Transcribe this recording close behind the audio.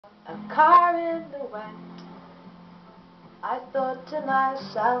a car in the wet. I thought to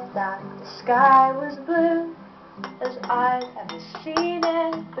myself that the sky was blue as I'd ever seen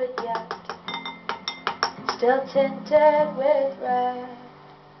it, but yet still tinted with red.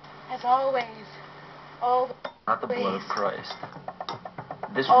 As always, always, not the blood of Christ.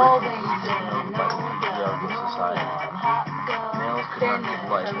 This always ritual is known by the patriarchal society. Males could not give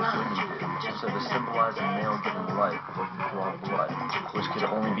life as women do, so to symbolize a male giving life was to draw blood, which could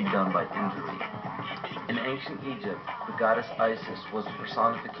only be done by injury. In ancient Egypt, the goddess Isis was the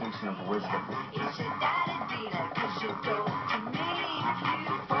personification of wisdom.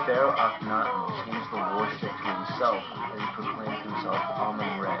 Pharaoh Akhenaten changed the worship to himself as he proclaimed himself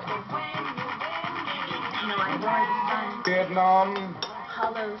Amun-Re. Vietnam,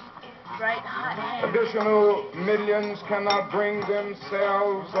 Apollo's bright hot hand. additional millions cannot bring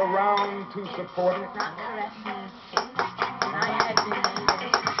themselves around to support it. Not caresses, and I had been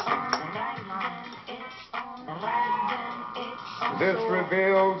This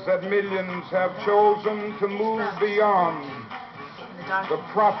reveals that millions have chosen to move beyond the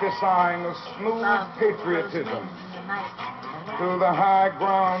prophesying of smooth patriotism to the high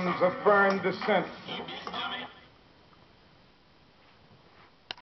grounds of firm dissent